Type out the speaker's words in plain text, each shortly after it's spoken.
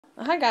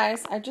Hi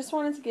guys, I just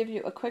wanted to give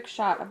you a quick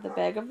shot of the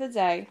bag of the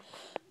day,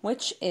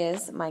 which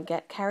is my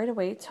Get Carried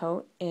Away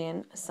tote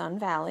in Sun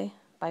Valley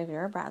by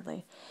Vera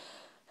Bradley.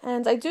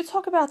 And I do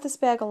talk about this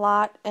bag a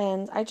lot,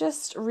 and I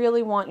just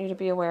really want you to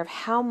be aware of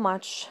how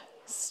much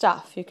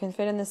stuff you can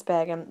fit in this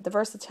bag, and the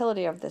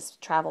versatility of this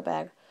travel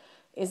bag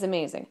is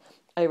amazing.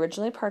 I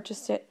originally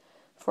purchased it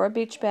for a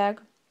beach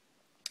bag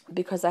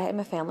because I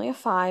am a family of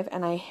 5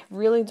 and I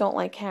really don't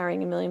like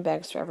carrying a million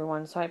bags for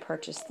everyone, so I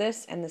purchased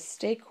this and the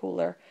stay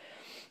cooler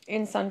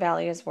in Sun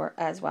Valley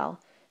as well,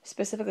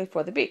 specifically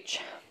for the beach.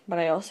 But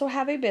I also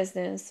have a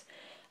business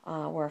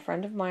where a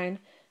friend of mine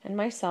and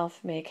myself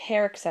make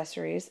hair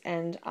accessories,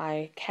 and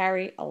I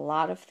carry a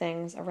lot of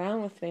things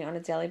around with me on a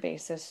daily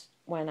basis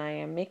when I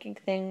am making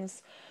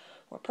things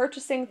or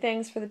purchasing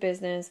things for the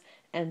business,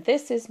 and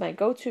this is my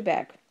go-to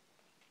bag.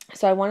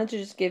 So I wanted to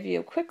just give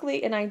you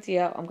quickly an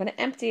idea. I'm going to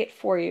empty it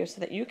for you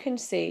so that you can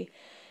see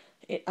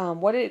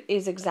what it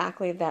is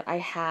exactly that I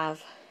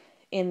have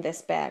in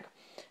this bag.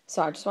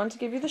 So I just wanted to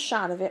give you the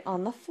shot of it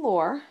on the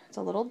floor. It's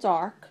a little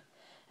dark,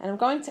 and I'm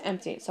going to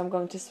empty it. So I'm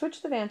going to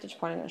switch the vantage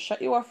point. I'm going to shut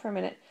you off for a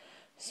minute,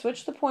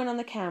 switch the point on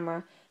the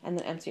camera, and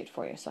then empty it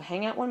for you. So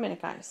hang out 1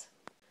 minute, guys.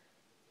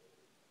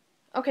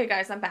 Okay,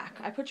 guys, I'm back.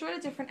 I put you at a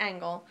different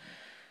angle.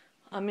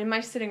 I'm in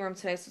my sitting room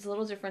today, so it's a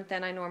little different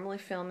than I normally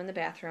film in the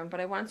bathroom, but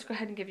I wanted to go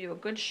ahead and give you a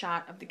good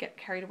shot of the Get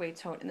Carried Away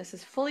tote, and this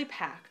is fully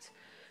packed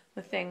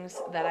with things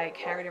that I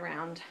carried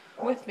around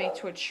with me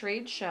to a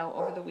trade show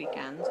over the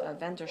weekend, a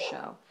vendor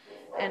show,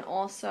 and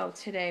also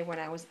today when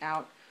I was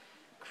out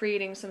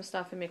creating some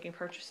stuff and making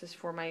purchases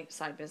for my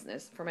side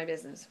business, for my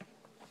business.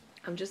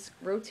 I'm just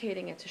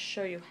rotating it to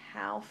show you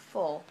how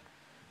full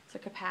to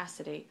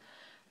capacity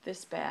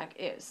this bag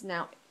is.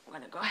 Now, I'm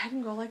going to go ahead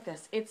and go like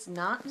this. It's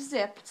not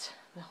zipped.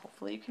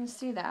 Hopefully you can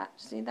see that.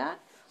 See that?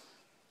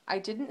 I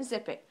didn't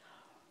zip it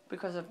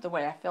because of the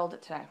way I filled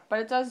it today, but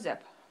it does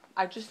zip.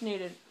 I just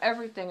needed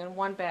everything in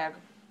one bag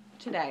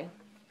today.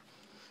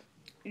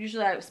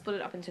 Usually I split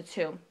it up into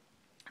 2,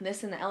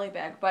 this and the Ellie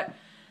bag, but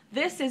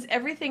this is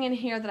everything in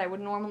here that I would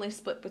normally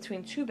split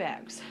between 2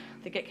 bags,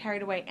 the Get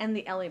Carried Away and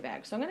the Ellie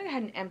bag. So I'm going to go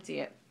ahead and empty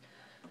it,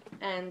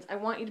 and I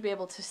want you to be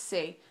able to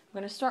see. I'm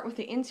going to start with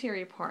the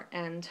interior part,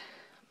 and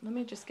let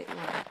me just get you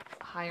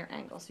a higher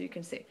angle so you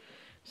can see.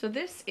 So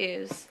this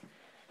is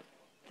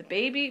the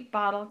baby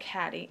bottle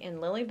caddy in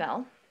Lily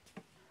Bell.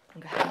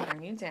 I'll go ahead and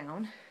bring you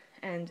down.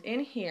 And in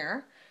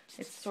here,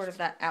 it's sort of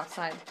that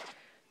outside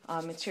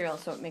material,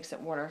 so it makes it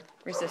water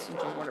resistant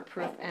or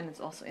waterproof, and it's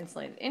also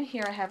insulated. In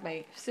here I have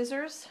my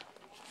scissors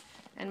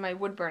and my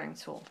wood burning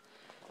tool.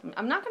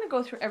 I'm not going to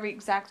go through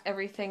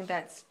everything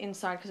that's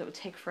inside because it would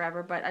take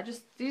forever, but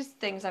these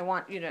things I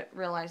want you to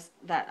realize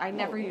that I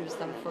never use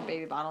them for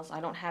baby bottles.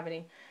 I don't have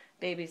any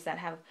babies that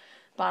have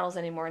bottles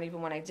anymore, and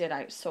even when I did,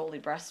 I solely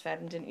breastfed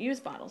and didn't use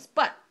bottles.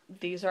 But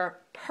these are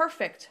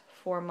perfect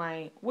for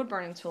my wood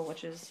burning tool,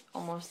 which is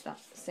almost the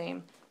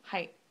same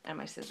height as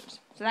my scissors.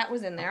 So that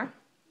was in there.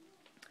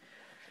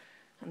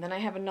 And then I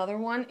have another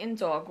one in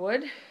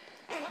dogwood,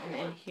 and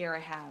in here I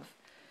have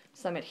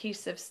some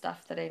adhesive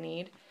stuff that I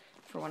need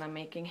for when I'm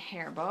making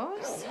hair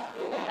bows.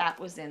 That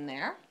was in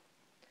there.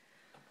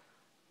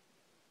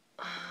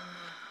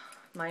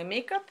 My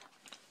makeup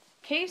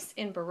case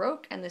in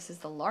Baroque, and this is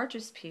the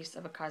largest piece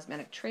of a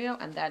cosmetic trio,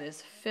 and that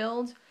is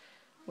filled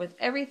with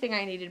everything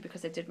I needed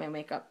because I did my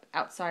makeup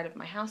outside of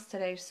my house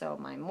today, so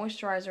my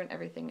moisturizer and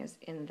everything is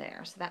in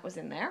there. So that was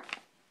in there.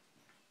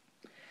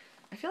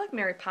 I feel like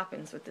Mary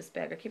Poppins with this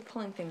bag. I keep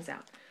pulling things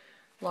out.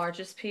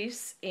 Largest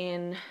piece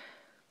in...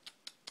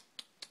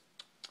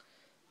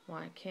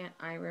 Why can't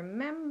I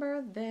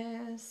remember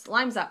this?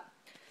 Lime's Up.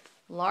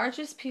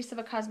 Largest piece of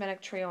a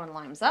cosmetic trio in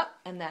Lime's Up,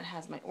 and that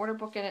has my order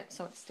book in it,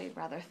 so it stayed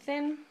rather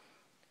thin.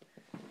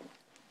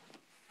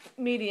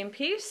 Medium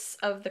piece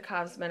of the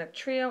cosmetic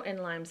trio in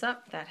Lime's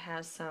Up that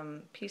has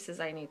some pieces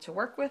I need to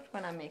work with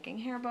when I'm making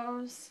hair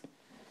bows.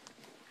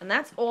 And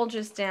that's all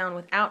just down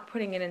without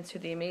putting it into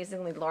the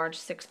amazingly large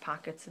 6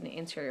 pockets in the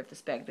interior of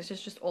this bag. This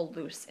is just all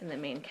loose in the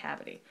main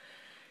cavity.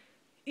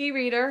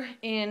 E-reader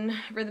in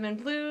Rhythm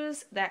and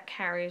Blues that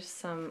carries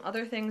some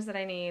other things that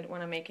I need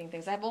when I'm making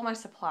things. I have all my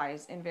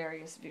supplies in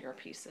various Vera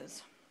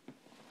pieces.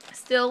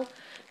 Still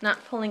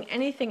not pulling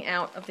anything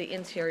out of the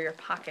interior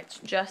pockets,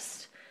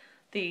 just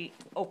the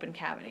open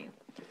cavity.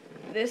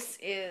 This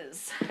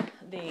is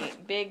the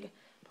big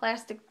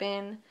plastic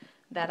bin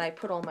that I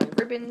put all my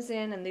ribbons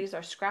in, and these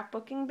are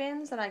scrapbooking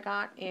bins that I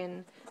got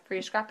in for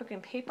your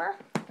scrapbooking paper.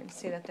 You can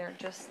see that they're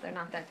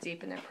not that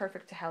deep, and they're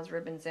perfect to house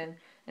ribbons in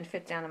and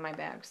fit down in my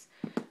bags.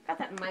 Got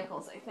that in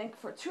Michael's, I think,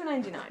 for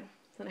 $2.99.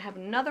 Then I have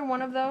another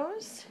one of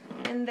those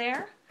in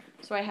there.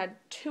 So I had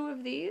 2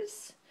 of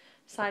these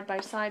side by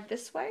side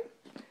this way.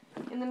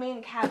 In the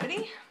main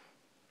cavity,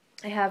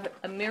 I have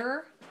a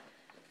mirror,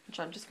 which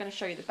I'm just going to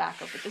show you the back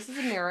of, but this is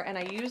a mirror, and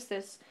I use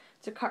this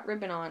to cut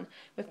ribbon on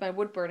with my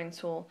wood burning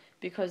tool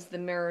because the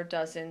mirror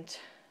doesn't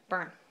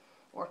burn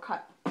or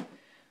cut.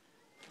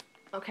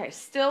 Okay,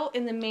 still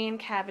in the main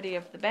cavity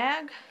of the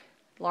bag,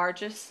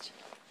 largest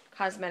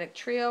cosmetic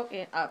trio,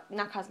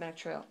 not cosmetic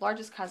trio,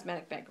 largest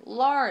cosmetic bag,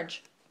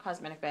 large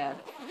cosmetic bag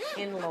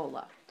in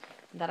Lola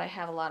that I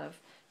have a lot of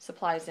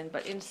supplies in.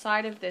 But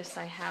inside of this,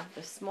 I have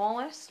the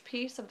smallest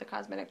piece of the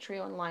Cosmetic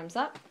Trio in Limes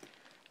Up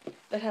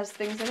that has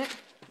things in it.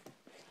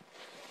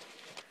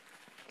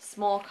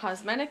 Small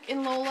cosmetic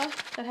in Lola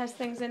that has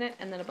things in it,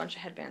 and then a bunch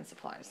of headband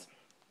supplies.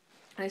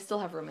 And I still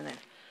have room in there.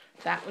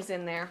 That was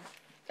in there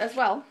as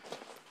well.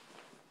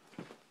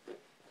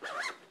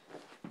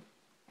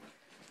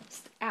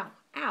 Ow,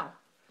 ow.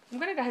 I'm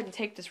going to go ahead and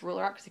take this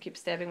ruler out because I keep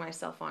stabbing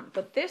myself on.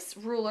 But this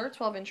ruler,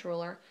 12-inch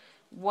ruler,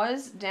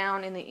 was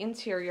down in the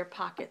interior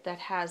pocket that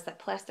has that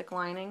plastic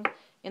lining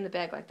in the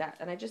bag like that.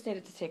 And I just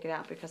needed to take it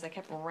out because I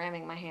kept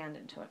ramming my hand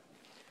into it.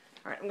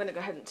 All right, I'm going to go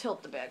ahead and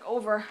tilt the bag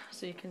over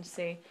so you can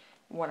see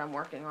what I'm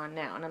working on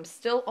now. And I'm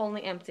still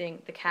only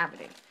emptying the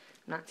cavity.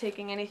 I'm not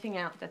taking anything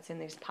out that's in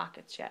these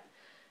pockets yet.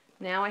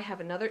 Now I have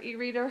another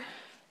e-reader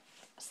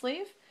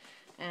sleeve,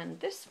 and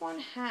this one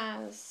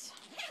has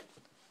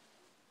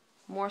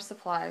more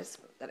supplies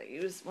that I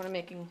use when I'm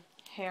making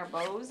hair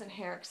bows and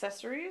hair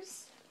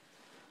accessories.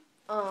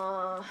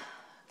 And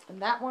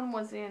that one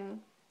was in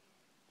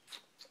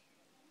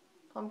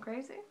Plum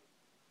Crazy?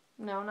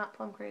 No, not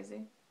Plum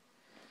Crazy.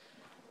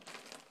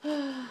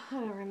 I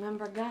don't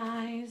remember,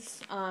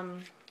 guys.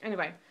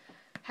 Anyway,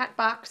 hat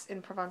box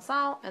in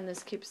Provençal, and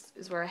this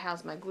is where I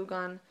house my glue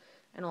gun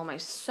and all my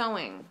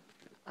sewing.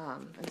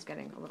 It's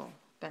getting a little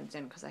bent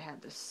in because I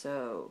had this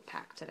so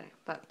packed today,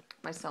 but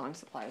my sewing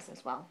supplies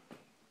as well.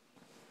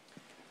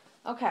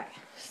 Okay,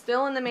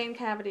 still in the main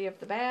cavity of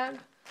the bag.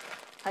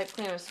 Pipe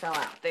cleaners fell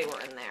out. They were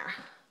in there.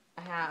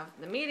 I have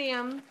the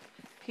medium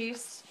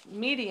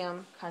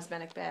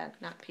cosmetic bag,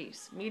 not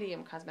piece,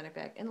 medium cosmetic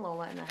bag in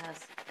Lola, and it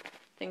has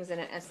things in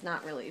it. It's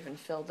not really even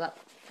filled up,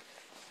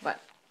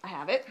 but I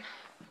have it.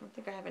 I don't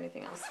think I have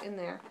anything else in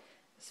there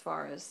as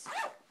far as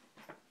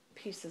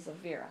pieces of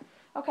Vera.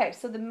 Okay,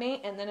 so the main,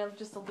 and then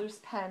just a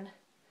loose pen.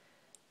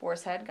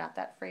 Boar's head, got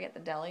that free at the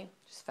deli,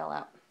 just fell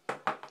out.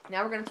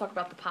 Now we're going to talk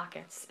about the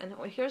pockets. And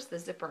here's the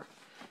zipper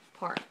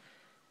part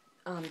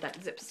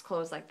that zips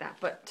closed like that.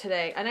 But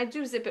today, and I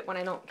do zip it when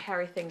I don't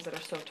carry things that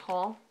are so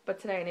tall, but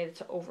today I needed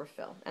to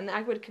overfill. And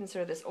I would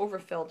consider this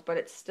overfilled, but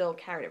it still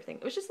carried everything.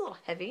 It was just a little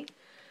heavy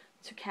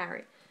to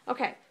carry.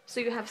 Okay, so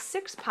you have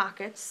 6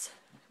 pockets.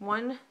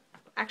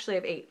 Actually I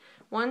have 8.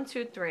 1,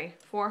 2, 3,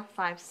 4,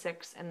 5,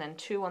 6, and then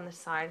 2 on the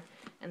side.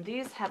 And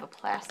these have a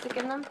plastic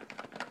in them.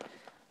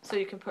 So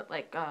you can put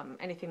like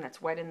anything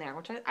that's wet in there,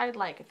 which I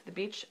like. At the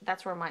beach,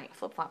 that's where my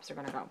flip-flops are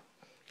going to go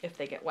if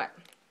they get wet.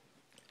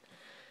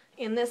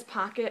 In this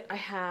pocket, I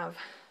have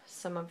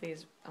some of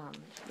these,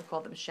 we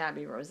call them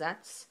shabby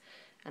rosettes,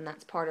 and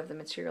that's part of the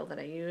material that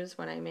I use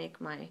when I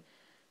make my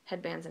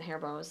headbands and hair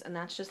bows, and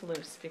that's just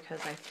loose because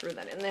I threw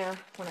that in there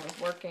when I was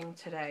working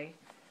today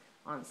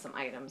on some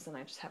items, and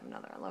I just have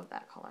another. I love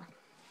that color.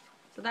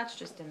 So that's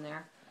just in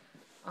there.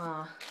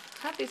 I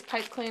have these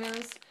pipe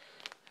cleaners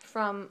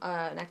from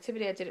an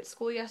activity I did at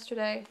school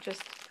yesterday,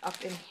 just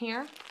up in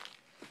here.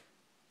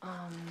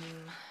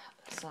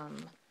 Some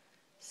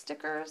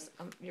stickers.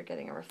 You're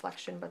getting a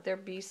reflection, but they're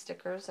bee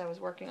stickers. I was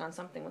working on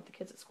something with the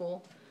kids at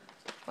school.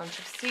 Bunch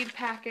of seed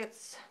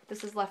packets.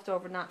 This is left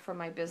over not from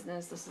my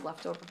business. This is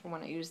left over from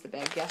when I used the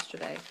bag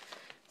yesterday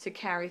to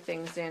carry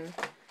things in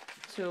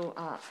to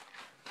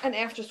an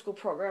after-school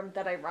program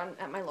that I run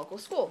at my local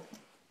school.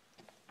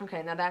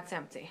 Okay, now that's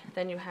empty.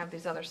 Then you have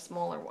these other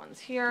smaller ones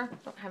here.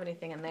 Don't have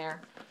anything in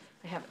there.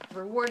 I have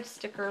reward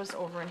stickers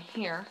over in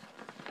here.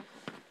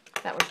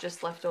 That was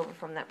just left over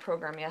from that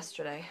program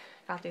yesterday.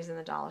 Got these in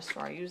the dollar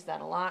store. I use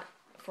that a lot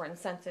for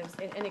incentives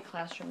in any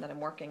classroom that I'm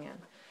working in.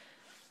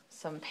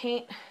 Some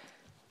paint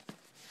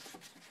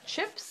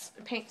chips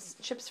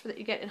that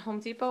you get in Home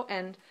Depot,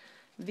 and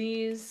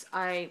these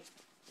I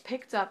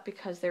picked up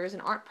because there is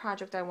an art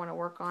project I want to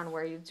work on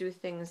where you do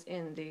things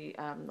in the,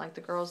 like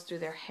the girls do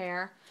their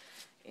hair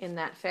in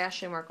that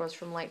fashion where it goes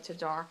from light to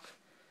dark.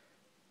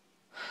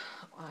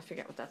 I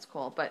forget what that's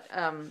called, but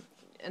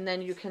and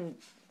then you can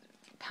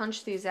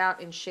punch these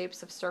out in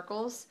shapes of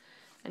circles,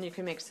 and you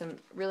can make some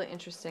really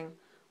interesting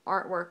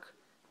artwork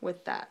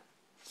with that.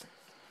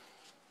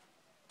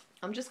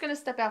 I'm just going to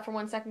step out for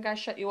 1 second, guys,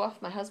 shut you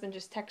off. My husband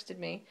just texted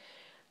me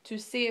to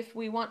see if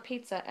we want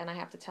pizza, and I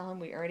have to tell him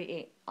we already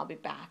ate. I'll be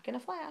back in a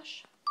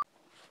flash.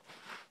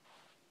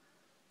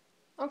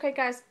 Okay,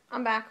 guys,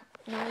 I'm back.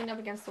 I'm going to lean up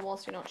against the wall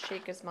so you don't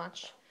shake as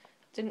much.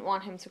 Didn't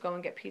want him to go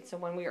and get pizza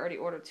when we already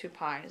ordered 2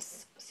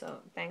 pies. So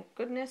thank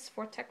goodness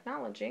for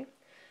technology.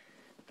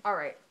 All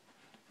right.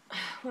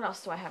 What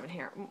else do I have in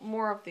here?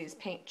 More of these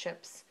paint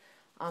chips.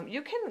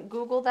 You can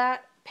Google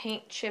that,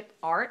 paint chip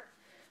art,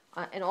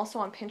 and also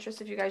on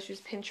Pinterest if you guys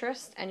use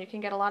Pinterest, and you can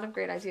get a lot of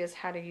great ideas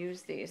how to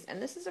use these.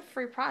 And this is a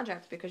free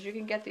project because you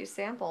can get these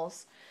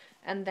samples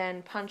and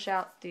then punch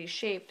out the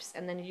shapes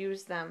and then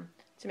use them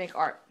to make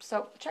art.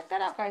 So check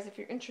that out, guys, if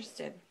you're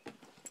interested.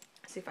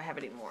 See if I have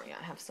any more. Yeah,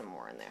 I have some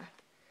more in there.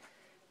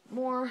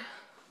 More.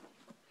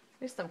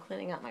 At least I'm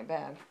cleaning out my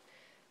bag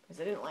because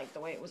I didn't like the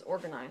way it was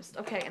organized.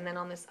 Okay, and then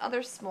on this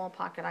other small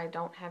pocket, I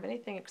don't have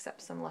anything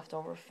except some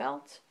leftover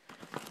felt.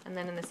 And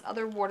then in this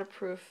other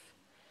waterproof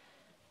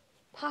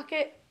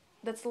pocket,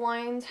 that's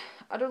lined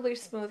Utterly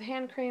Smooth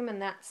hand cream,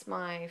 and that's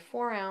my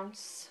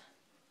 4-ounce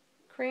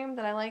cream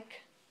that I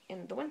like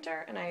in the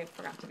winter, and I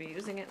forgot to be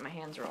using it. My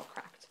hands are all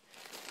cracked.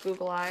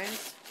 Google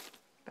Eyes,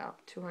 about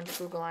 200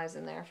 Google Eyes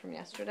in there from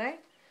yesterday.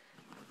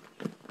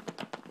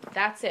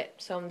 That's it.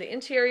 So the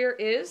interior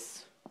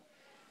is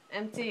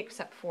empty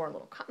except for a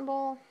little cotton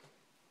ball,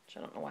 which I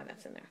don't know why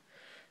that's in there.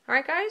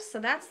 Alright guys, so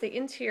that's the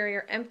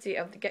interior empty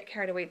of the Get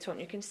Carried Away tote.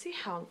 You can see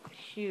how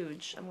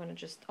huge, I'm going to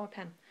just, oh, a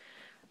pen.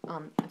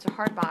 It's a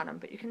hard bottom,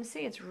 but you can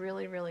see it's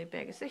really, really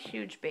big. It's a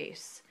huge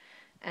base,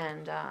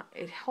 and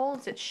it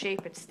holds its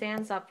shape. It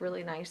stands up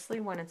really nicely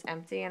when it's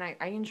empty, and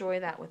I enjoy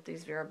that with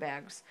these Vera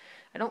bags.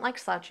 I don't like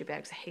slouchy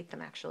bags. I hate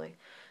them, actually.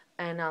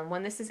 And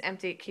when this is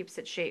empty, it keeps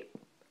its shape,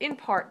 in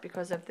part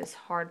because of this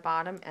hard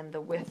bottom and the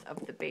width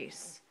of the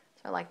base.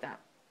 So I like that.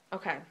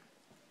 Okay.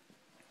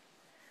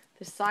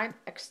 The side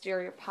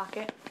exterior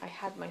pocket, I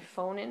had my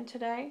phone in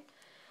today.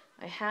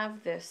 I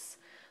have this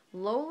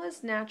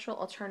Lola's Natural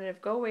Alternative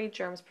Go Away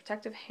Germs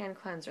Protective Hand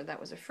Cleanser. That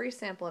was a free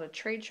sample at a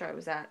trade show I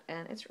was at,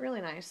 and it's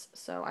really nice.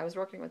 So I was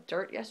working with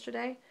dirt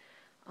yesterday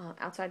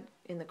outside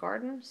in the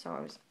garden, so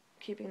I was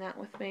keeping that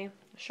with me.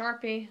 A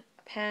Sharpie,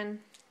 a pen,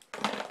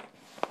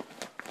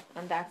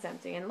 and that's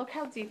empty. And look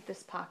how deep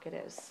this pocket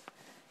is.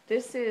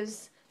 This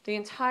is the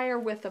entire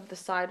width of the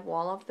side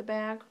wall of the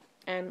bag,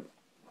 and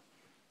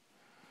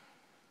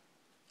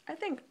I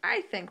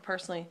think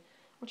personally,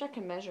 which I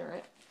can measure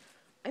it,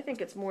 I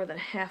think it's more than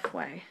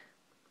halfway.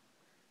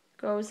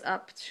 Goes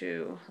up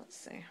to, let's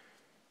see,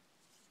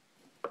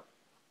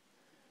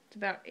 it's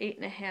about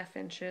 8.5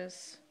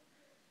 inches.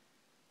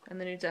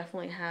 And then you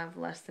definitely have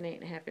less than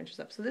 8.5 inches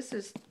up. So this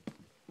is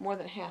more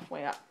than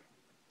halfway up.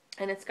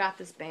 And it's got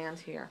this band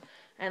here.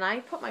 And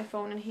I put my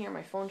phone in here,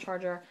 my phone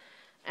charger,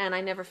 and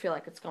I never feel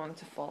like it's going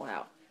to fall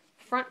out.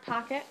 Front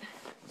pocket,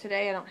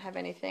 today I don't have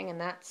anything,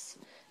 and that's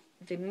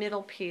the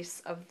middle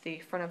piece of the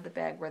front of the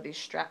bag where these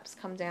straps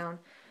come down.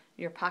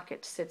 Your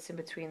pocket sits in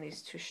between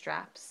these two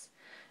straps.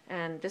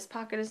 And this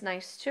pocket is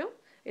nice too.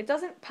 It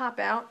doesn't pop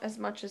out as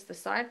much as the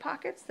side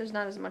pockets. There's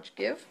not as much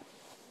give.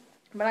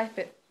 But I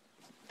fit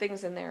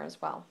things in there as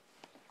well.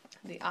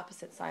 The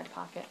opposite side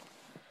pocket,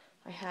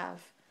 I have,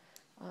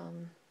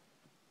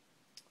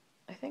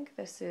 I think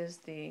this is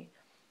the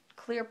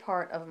clear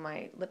part of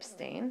my lip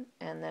stain,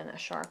 and then a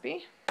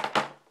Sharpie.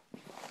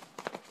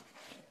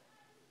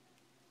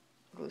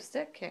 Glue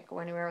stick, can't go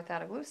anywhere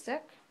without a glue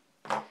stick.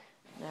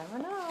 Never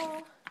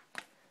know.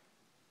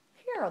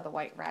 Here are the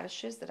white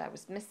radishes that I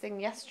was missing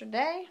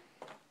yesterday.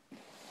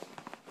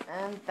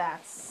 And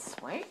that's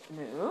white,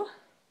 new.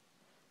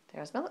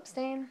 There's my lip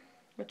stain,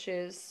 which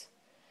is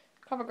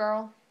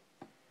CoverGirl.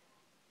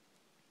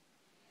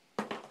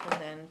 And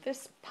then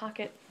this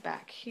pocket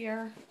back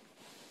here,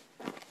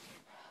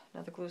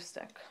 another glue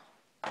stick.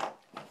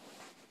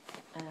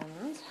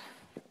 And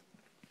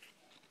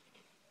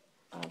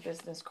a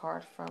business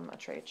card from a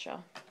trade show.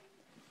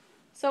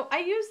 So I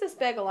use this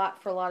bag a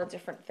lot for a lot of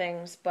different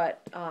things,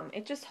 but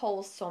it just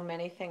holds so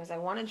many things. I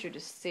wanted you to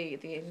see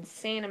the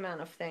insane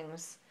amount of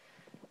things,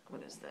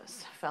 what is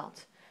this,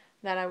 felt,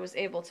 that I was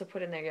able to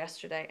put in there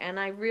yesterday. And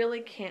I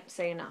really can't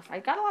say enough. I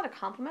got a lot of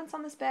compliments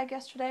on this bag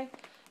yesterday.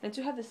 And I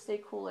do have the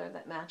Stay Cooler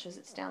that matches.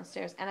 It's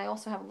downstairs. And I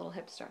also have a little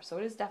hipster. So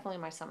it is definitely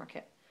my summer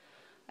kit.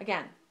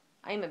 Again,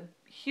 I am a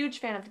huge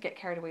fan of the Get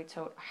Carried Away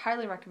tote. I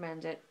highly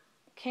recommend it.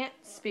 Can't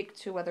speak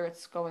to whether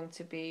it's going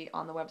to be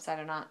on the website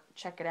or not.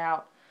 Check it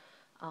out.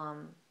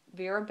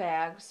 Vera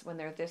bags, when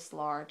they're this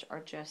large, are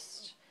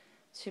just,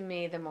 to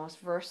me, the most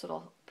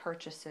versatile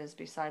purchases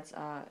besides,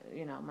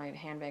 you know, my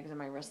handbags and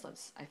my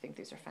wristlets. I think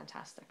these are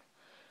fantastic.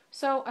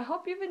 So I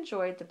hope you've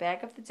enjoyed the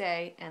bag of the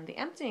day and the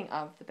emptying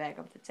of the bag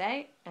of the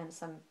day and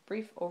some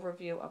brief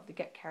overview of the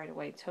Get Carried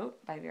Away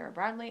tote by Vera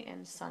Bradley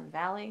in Sun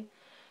Valley.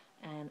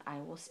 And I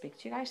will speak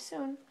to you guys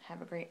soon.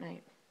 Have a great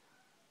night.